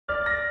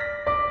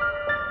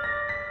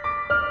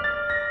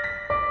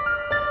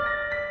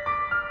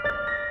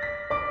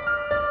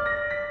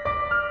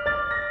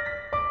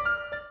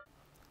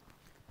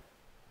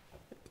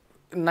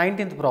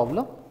19th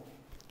problem.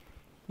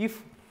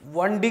 If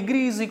 1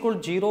 degree is equal to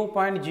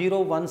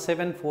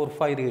 0.01745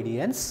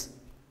 radians,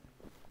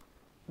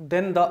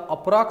 then the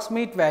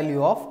approximate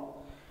value of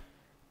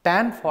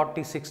tan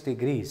 46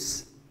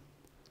 degrees.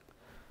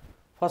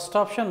 First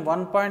option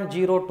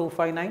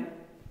 1.0259,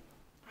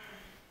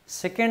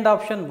 second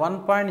option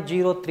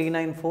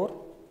 1.0394,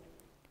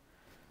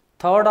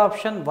 third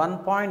option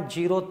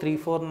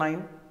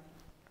 1.0349,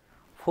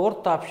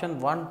 fourth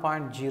option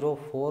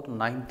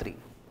 1.0493.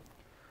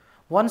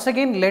 Once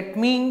again, let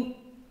me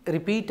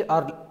repeat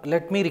or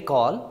let me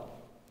recall.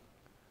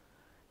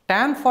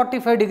 Tan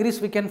 45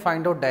 degrees we can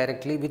find out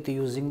directly with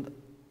using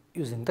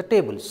the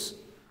tables,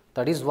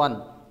 that is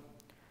 1.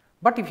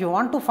 But if you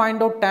want to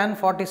find out tan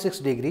 46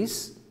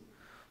 degrees,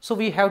 so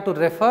we have to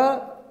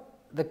refer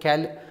the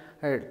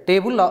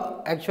table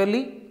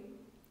actually,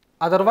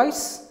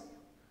 otherwise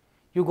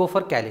you go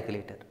for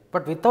calculator.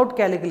 But without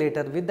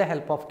calculator, with the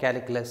help of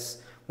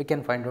calculus, we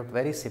can find out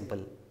very simple.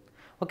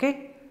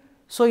 Okay.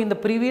 So, in the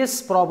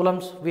previous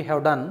problems we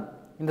have done,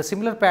 in the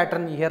similar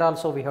pattern here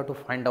also we have to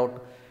find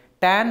out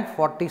tan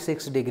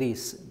 46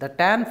 degrees. The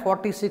tan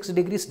 46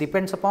 degrees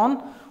depends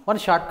upon one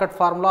shortcut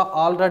formula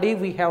already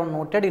we have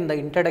noted in the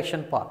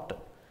introduction part.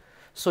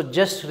 So,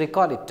 just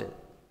recall it.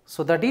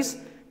 So, that is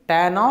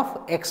tan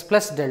of x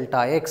plus delta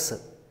x.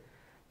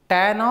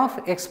 Tan of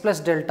x plus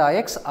delta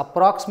x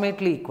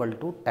approximately equal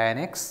to tan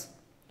x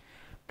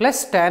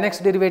plus tan x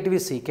derivative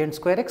is secant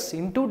square x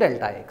into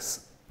delta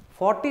x.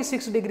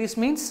 46 degrees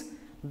means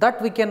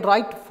that we can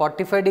write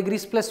 45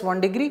 degrees plus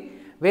 1 degree,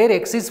 where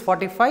x is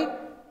 45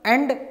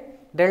 and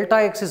delta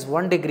x is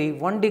 1 degree.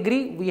 1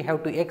 degree we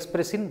have to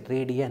express in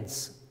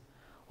radians.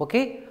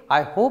 Okay.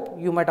 I hope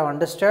you might have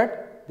understood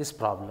this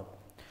problem.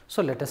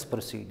 So, let us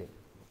proceed.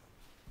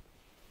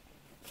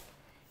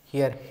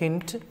 Here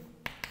hint,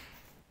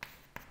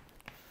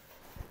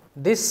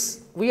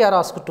 this we are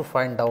asked to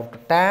find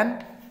out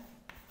tan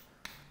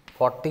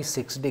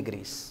 46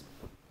 degrees.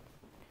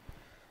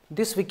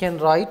 This we can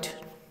write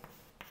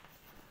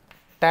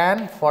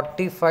tan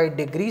 45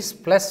 degrees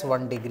plus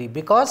 1 degree,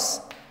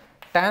 because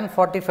tan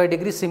 45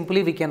 degrees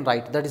simply we can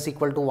write, that is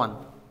equal to 1.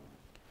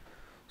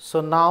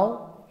 So,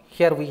 now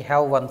here we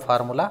have one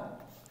formula,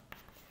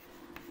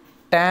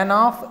 tan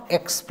of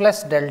x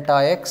plus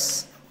delta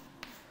x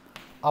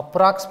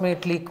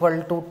approximately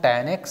equal to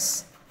tan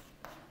x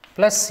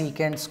plus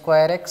secant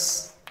square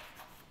x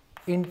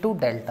into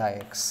delta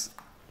x.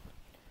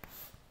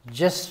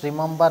 Just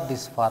remember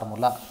this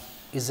formula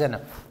is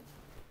enough.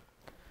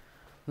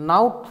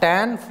 Now,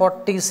 tan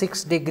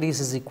 46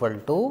 degrees is equal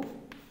to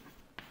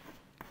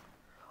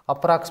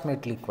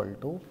approximately equal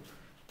to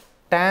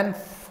tan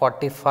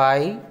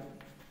 45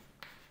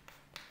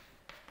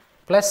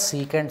 plus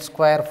secant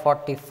square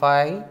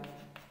 45,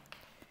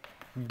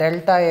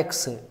 delta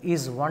x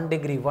is 1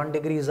 degree, 1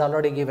 degree is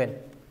already given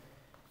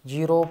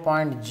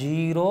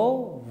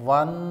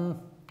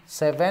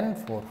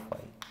 0.01745.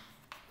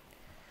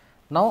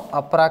 Now,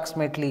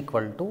 approximately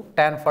equal to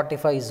tan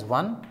 45 is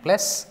 1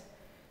 plus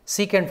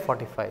secant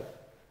 45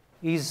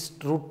 is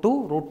root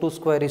 2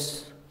 square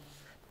is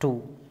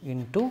 2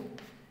 into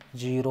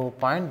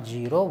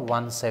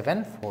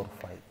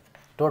 0.01745.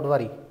 Do not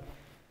worry,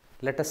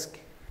 let us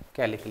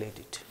calculate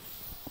it.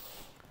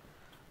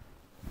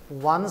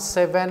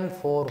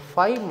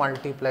 1745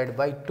 multiplied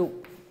by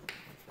 2,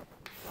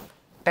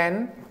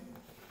 10,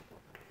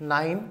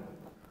 9,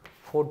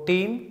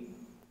 14,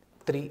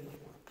 3.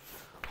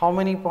 How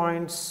many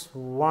points?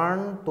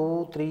 1,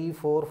 2, 3,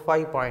 4,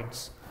 5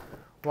 points.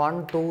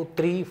 1, 2,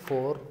 3,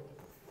 4,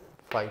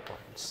 5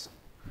 points.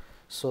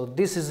 So,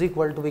 this is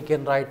equal to, we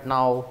can write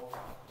now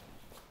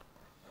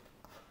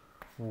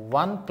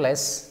 1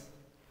 plus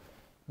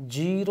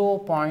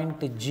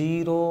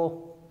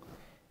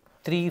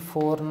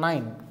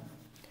 0.0349.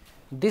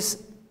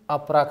 This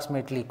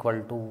approximately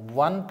equal to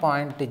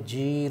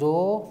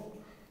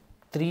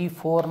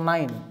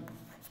 1.0349.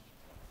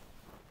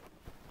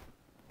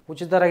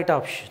 Which is the right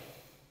option?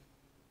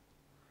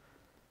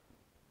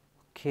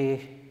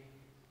 Okay.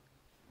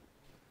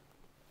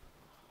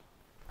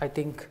 I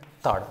think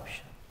third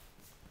option.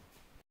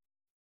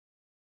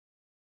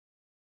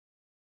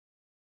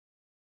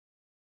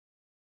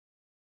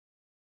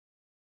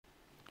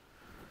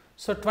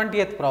 So,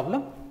 20th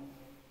problem.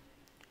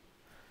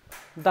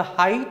 The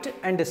height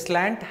and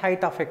slant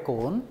height of a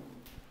cone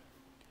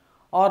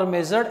are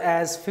measured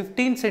as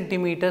 15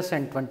 centimeters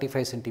and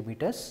 25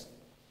 centimeters.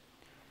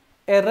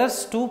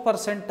 Errors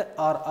 2%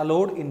 are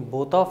allowed in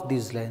both of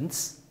these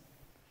lengths.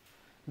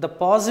 The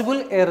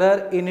possible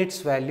error in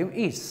its value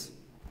is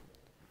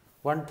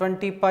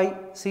 120 pi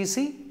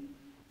cc,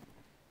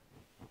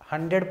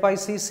 100 pi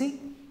cc,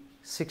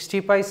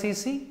 60 pi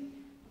cc,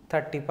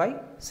 30 pi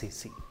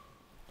cc.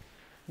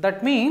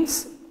 That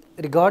means,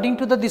 regarding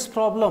to this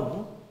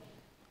problem,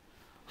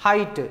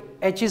 height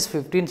h is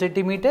 15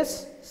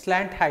 centimeters,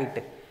 slant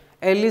height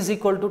L is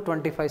equal to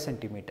 25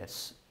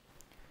 centimeters.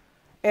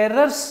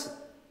 Errors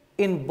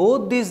in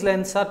both these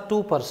lengths are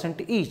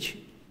 2% each.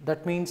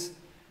 That means,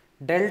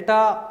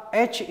 delta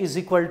h is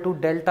equal to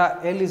delta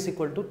L is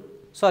equal to,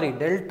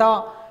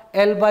 delta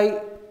L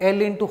by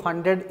L into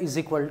 100 is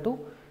equal to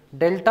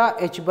delta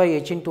H by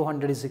H into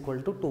 100 is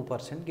equal to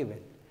 2% given,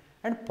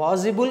 and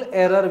possible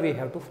error we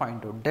have to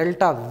find out,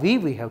 delta V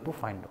we have to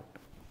find out.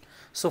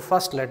 So,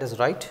 first let us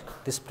write,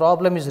 this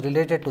problem is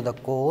related to the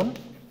cone.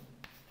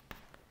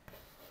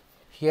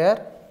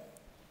 Here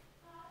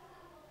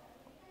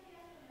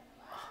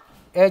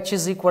H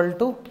is equal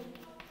to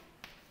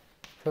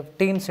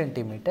 15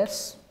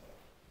 centimeters,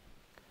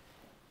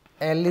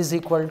 L is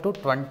equal to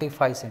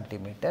 25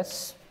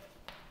 centimeters.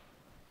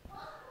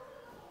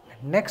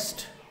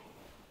 Next,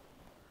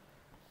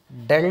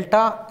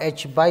 delta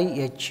H by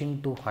H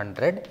into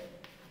 100,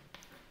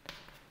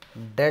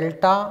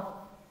 delta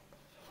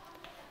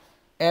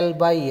L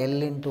by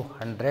L into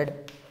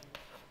 100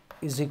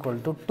 is equal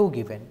to 2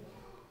 given,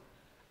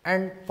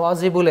 and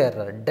possible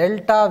error,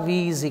 delta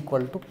V is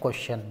equal to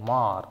question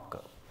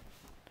mark.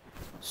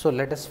 So,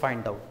 let us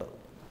find out.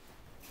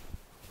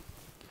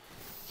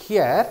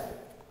 Here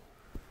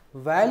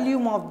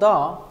volume of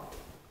the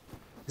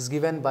is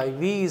given by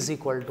V is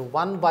equal to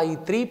 1 by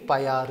 3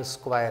 pi r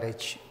square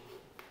H.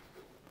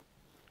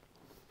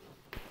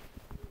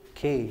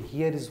 Okay,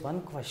 here is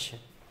one question.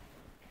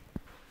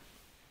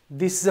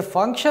 This is a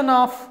function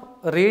of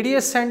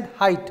radius and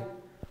height,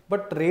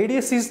 but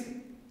radius is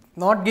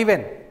not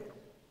given,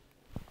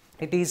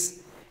 it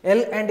is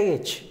L and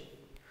H.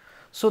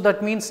 So,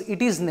 that means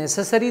it is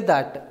necessary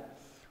that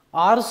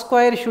r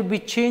square should be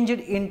changed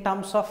in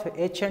terms of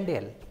H and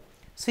L.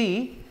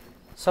 See,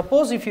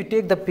 suppose if you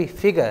take the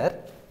figure,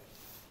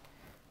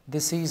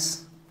 this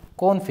is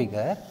cone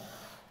figure,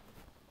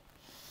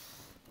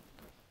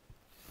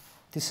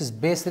 this is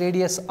base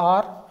radius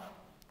r,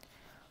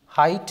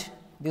 height,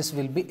 this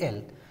will be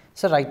L.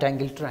 It's a right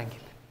angle triangle.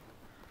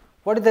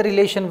 What is the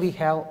relation we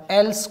have?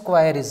 L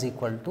square is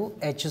equal to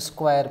H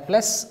square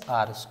plus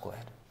r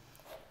square.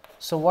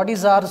 So, what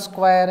is r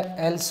square?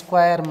 L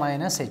square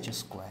minus H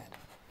square.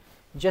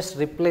 Just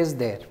replace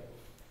there.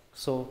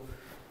 So,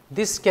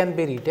 this can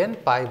be written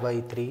pi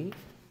by 3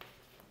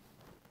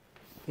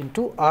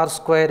 into r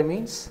square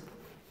means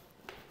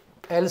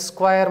L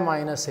square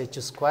minus H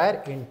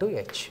square into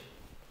H.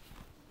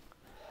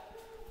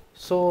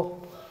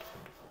 So,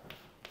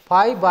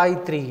 pi by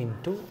 3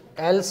 into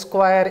L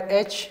square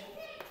H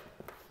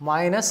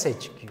minus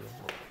H cube.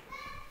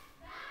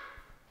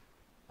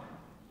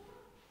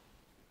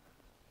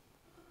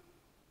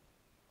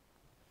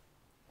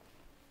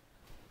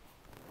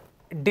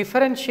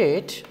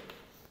 Differentiate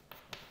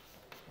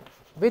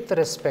with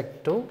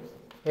respect to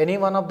any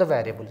one of the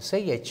variables,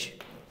 say H.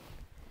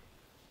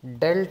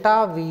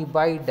 Delta V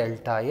by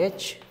delta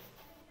H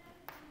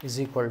is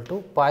equal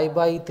to pi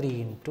by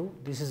 3 into,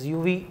 this is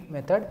UV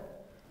method,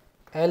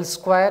 L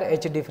square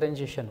H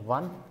differentiation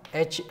 1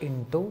 H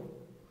into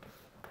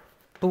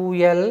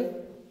 2L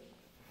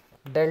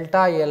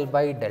delta L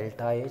by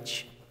delta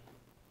H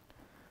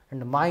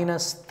and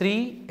minus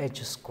 3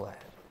 H square.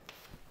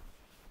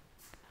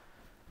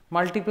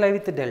 Multiply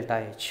with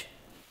delta H.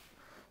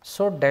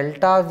 So,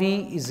 delta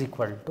V is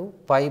equal to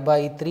pi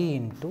by 3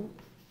 into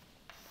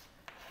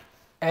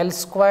L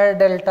square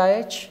delta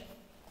H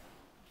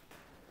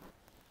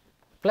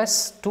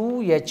plus 2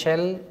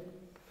 HL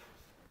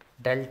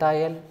delta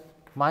L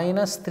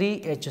minus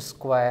 3 H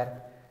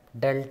square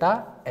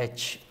delta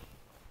H.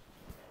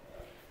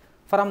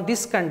 From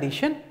this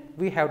condition,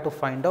 we have to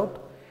find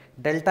out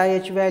delta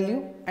H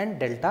value and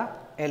delta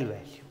L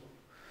value.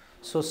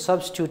 So,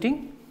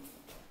 substituting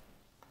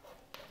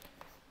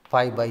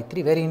pi by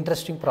 3, very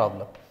interesting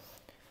problem.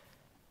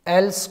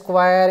 L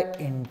square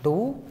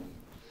into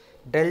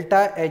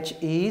delta H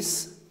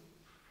is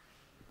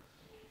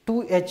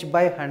 2H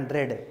by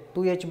 100,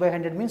 2H by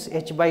 100 means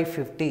H by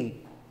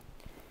 50,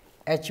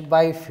 H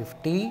by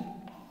 50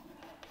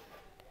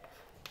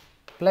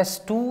 plus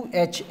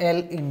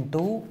 2HL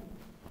into,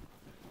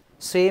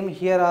 same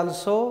here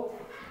also,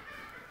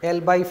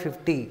 L by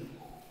 50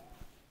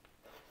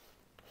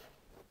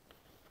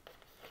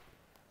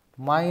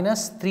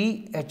 minus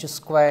 3H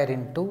square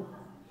into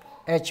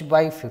H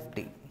by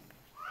 50,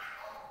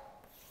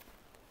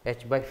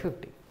 H by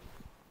 50.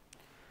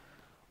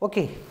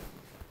 Okay.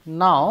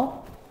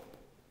 Now,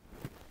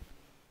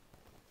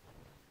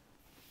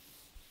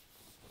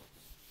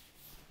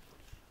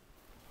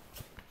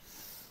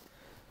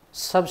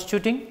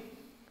 substituting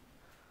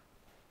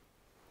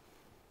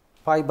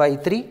pi by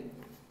 3,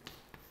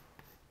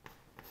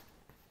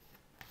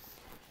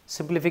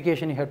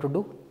 simplification you have to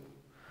do,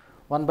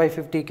 1 by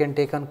 50 can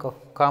take on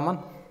common,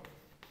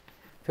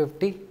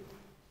 50,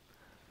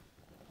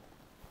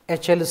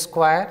 HL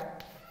square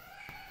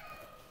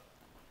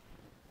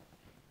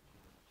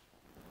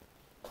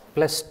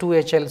plus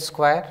 2HL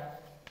square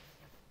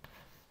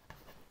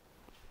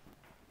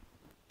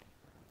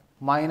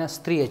minus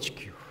 3H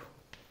cube,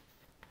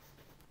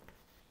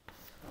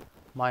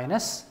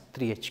 minus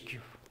 3H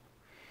cube.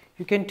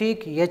 You can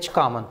take H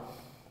common,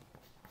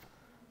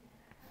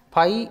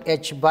 pi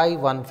H by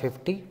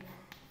 150,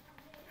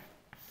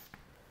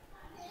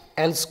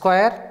 L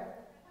square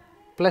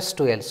plus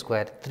 2L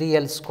square,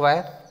 3L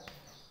square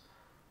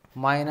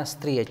minus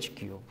 3H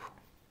cube.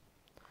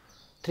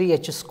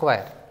 3h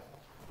square.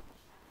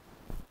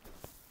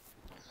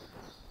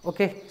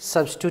 Okay,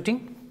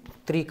 substituting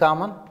 3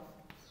 common,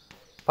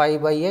 pi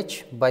by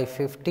h by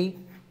 50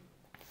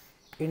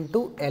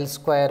 into L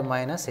square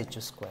minus h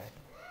square.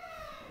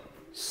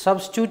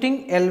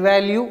 Substituting L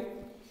value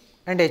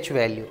and h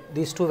value,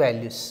 these two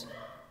values,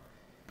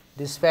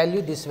 this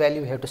value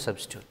you have to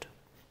substitute.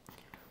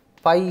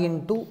 Pi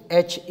into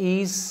h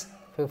is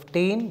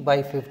 15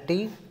 by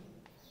 50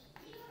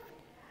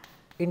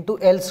 into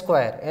L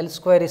square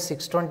is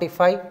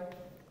 625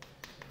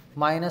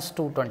 minus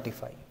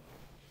 225.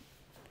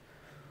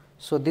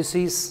 So, this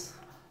is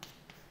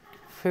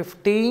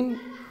 15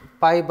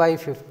 pi by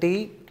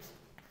 50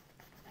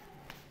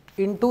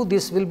 into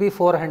this will be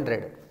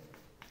 400,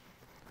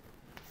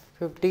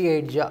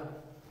 58 ja,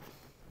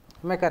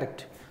 am I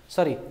correct?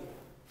 Sorry,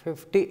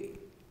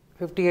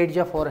 58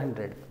 ja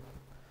 400.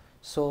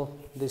 So,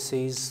 this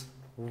is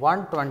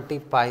 120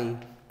 pi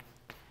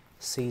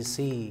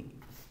cc.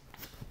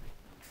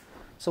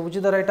 So, which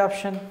is the right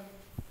option?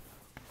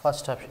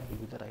 First option will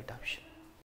be the right option.